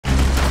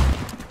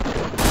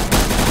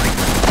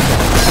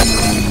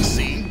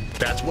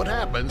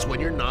happens when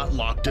you're not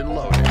locked and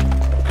loaded.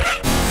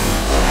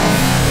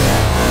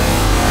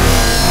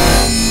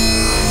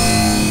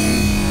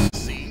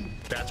 See?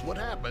 That's what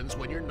happens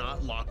when you're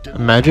not locked and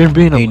loaded. Imagine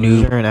being a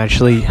noob and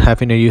actually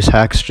having to use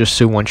hacks just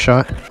to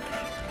one-shot.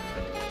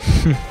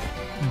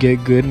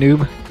 Get good,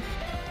 noob.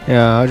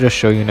 Yeah, I'll just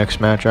show you next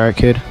match, alright,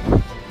 kid?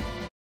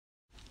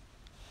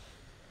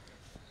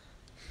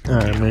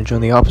 Alright, I'm gonna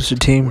join the opposite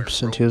team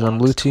since he was on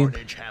blue team.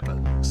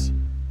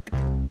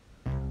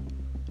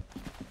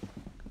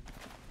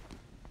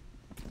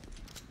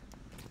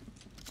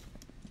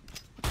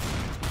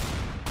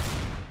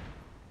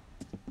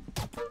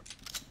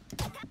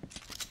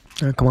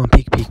 Alright, come on,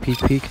 peek, peek, peek,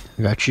 peek.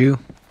 I got you.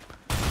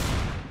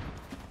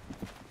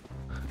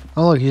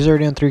 Oh look, he's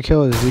already on 3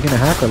 kills. Is he gonna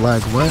hack or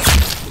lag? What?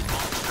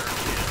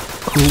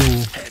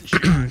 Cool.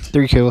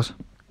 3 kills.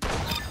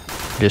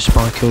 Just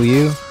spawn kill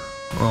you.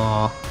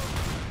 Aw.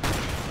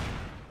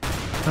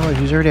 Oh look,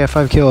 he's already at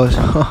 5 kills.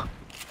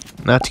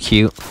 That's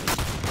cute.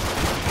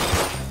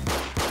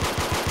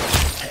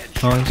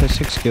 Oh, he's at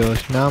 6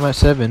 kills. Now I'm at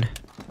 7.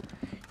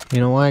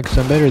 You know why? Because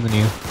I'm better than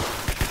you.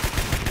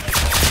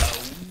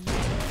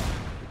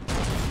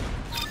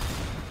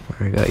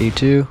 I got you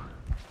too.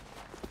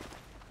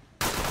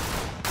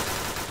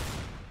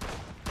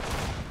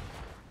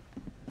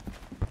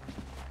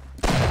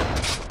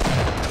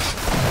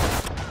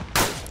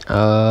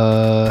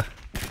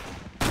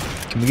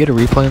 Can we get a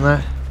replay on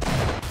that?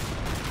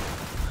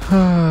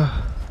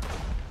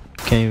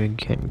 Can't even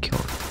kill him.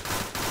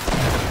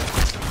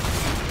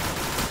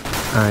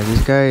 Alright,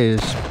 this guy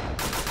is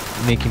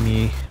making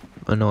me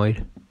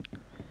annoyed.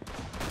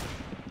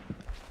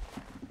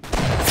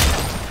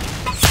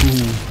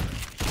 Ooh.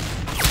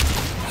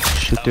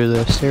 Shoot through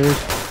the stairs.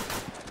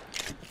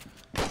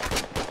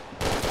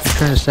 You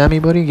trying to stab me,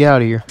 buddy? Get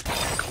out of here.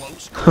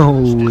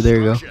 Oh, there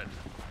you go.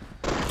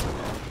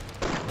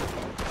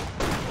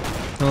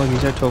 Oh, look,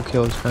 he's at 12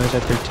 kills. Now he's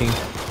at 13.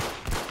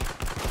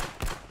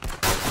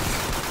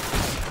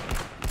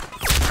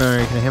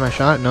 Alright, can I hit my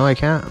shot? No, I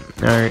can't.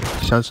 Alright,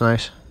 sounds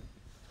nice.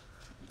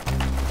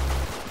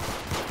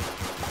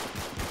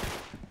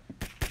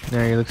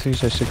 There, he looks like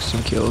he's at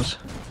 16 kills.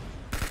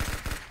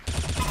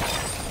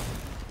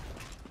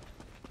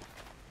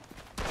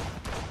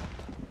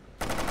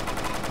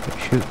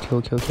 Shoot,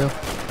 kill, kill, kill.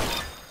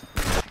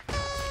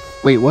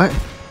 Wait, what?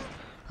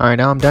 Alright,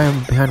 now I'm dying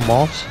behind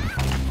walls.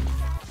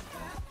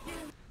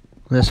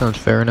 That sounds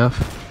fair enough.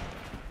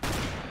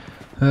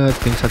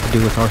 Things have to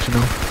do with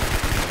Arsenal.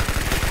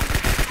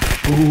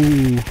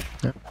 Ooh.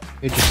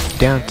 It just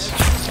danced.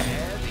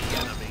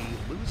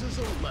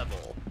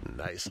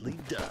 Nicely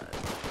done.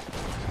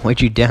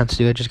 Why'd you dance,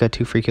 dude? I just got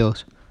 2 free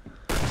kills.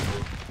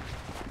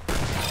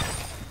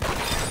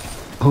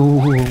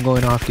 Oh, I'm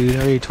going off, dude.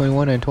 Already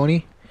 21 and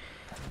 20?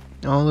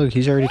 Oh, look,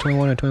 he's already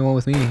 21 and 21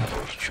 with me.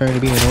 He's trying to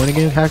be annoying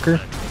again, hacker.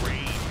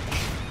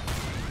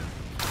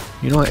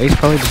 You know what? Ace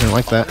probably doesn't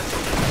like that.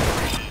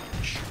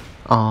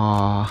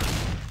 Aww.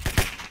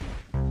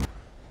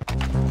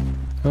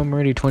 I'm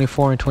already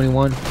 24 and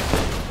 21. What's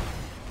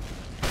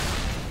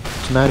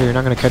the matter? You're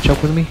not gonna catch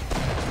up with me?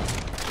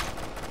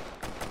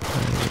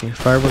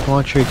 Firework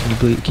launcher, can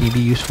you be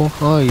useful?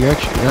 Oh, you're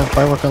actually, yeah,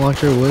 firework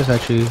launcher was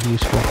actually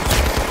useful.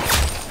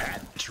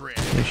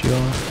 Finish you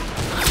off.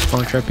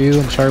 Spawn trap you.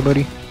 I'm sorry,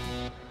 buddy.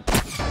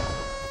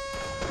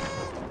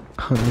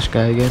 Oh, this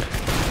guy again.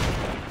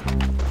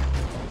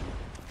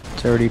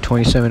 It's already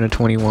 27 to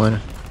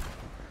 21.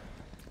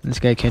 This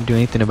guy can't do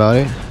anything about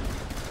it.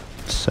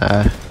 It's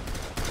sad.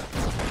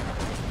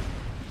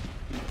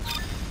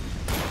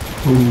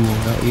 Ooh,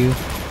 not you.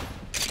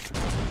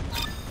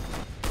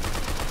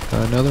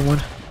 Got another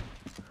one.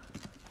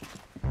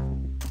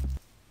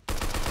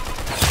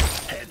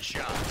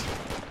 Headshot.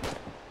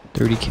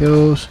 30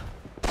 kills.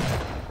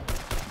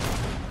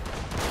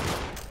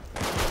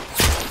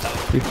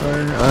 Free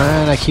fire.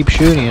 And I keep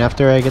shooting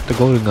after I get the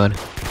golden gun.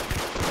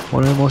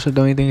 One of the most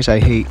annoying things I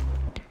hate.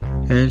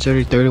 And it's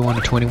already 31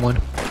 to 21.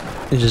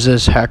 Is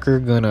this hacker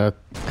gonna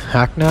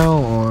hack now,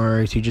 or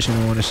is he just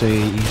gonna want to say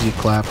easy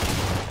clap?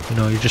 You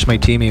know, you're just my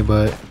teammate,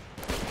 but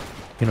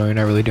you know, you're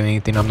not really doing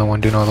anything. I'm the one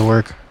doing all the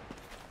work.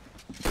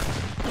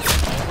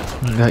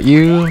 Got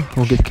you.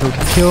 We'll get kill,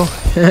 get kill.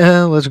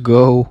 Let's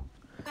go.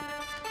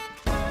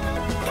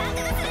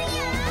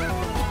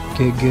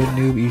 Get good,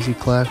 noob. Easy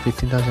clap.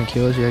 15,000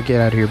 kills. Yeah,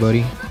 get out of here,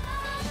 buddy.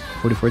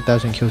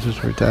 44,000 kills is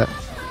worth that.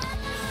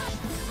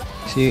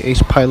 See,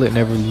 Ace Pilot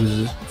never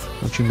loses.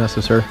 Don't you mess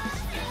with her.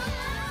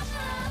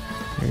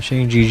 You're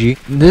saying GG.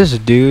 This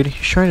dude,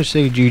 he's trying to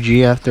say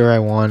GG after I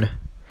won.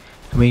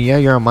 I mean, yeah,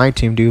 you're on my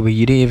team, dude, but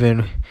you didn't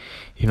even,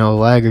 you know,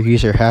 lag or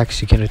use your hacks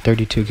to get a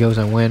 32 kills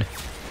and win.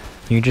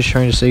 You're just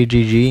trying to say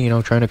GG, you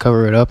know, trying to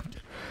cover it up.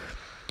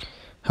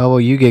 How about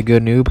you get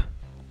good, noob?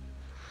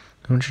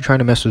 Aren't you trying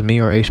to mess with me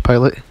or Ace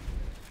Pilot?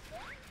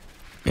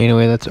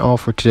 Anyway, that's all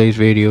for today's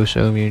video,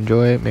 so if you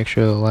enjoy it, make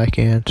sure to like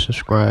and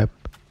subscribe.